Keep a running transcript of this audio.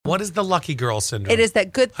What is the lucky girl syndrome? It is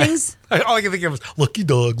that good things... All I can think of is lucky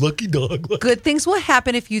dog, lucky dog. Good things will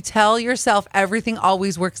happen if you tell yourself everything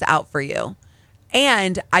always works out for you.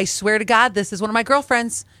 And I swear to God, this is one of my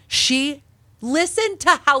girlfriends. She listened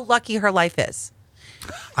to how lucky her life is.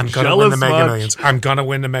 I'm going to win the Jealous Mega much? Millions. I'm going to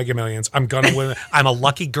win the Mega Millions. I'm going to win. I'm a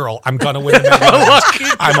lucky girl. I'm going to win the Mega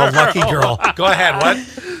Millions. I'm a lucky girl. Go ahead.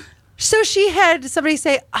 What? So she had somebody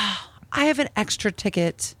say, I have an extra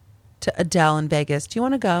ticket to Adele in Vegas. Do you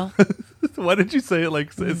want to go? Why did you say it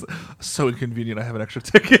like it's so inconvenient? I have an extra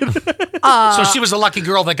ticket. So she was a lucky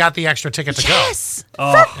girl that got the extra ticket to Yes,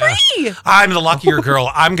 go. for free. I'm the luckier girl.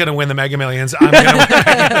 I'm going to win the Mega Millions. I'm going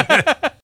to win.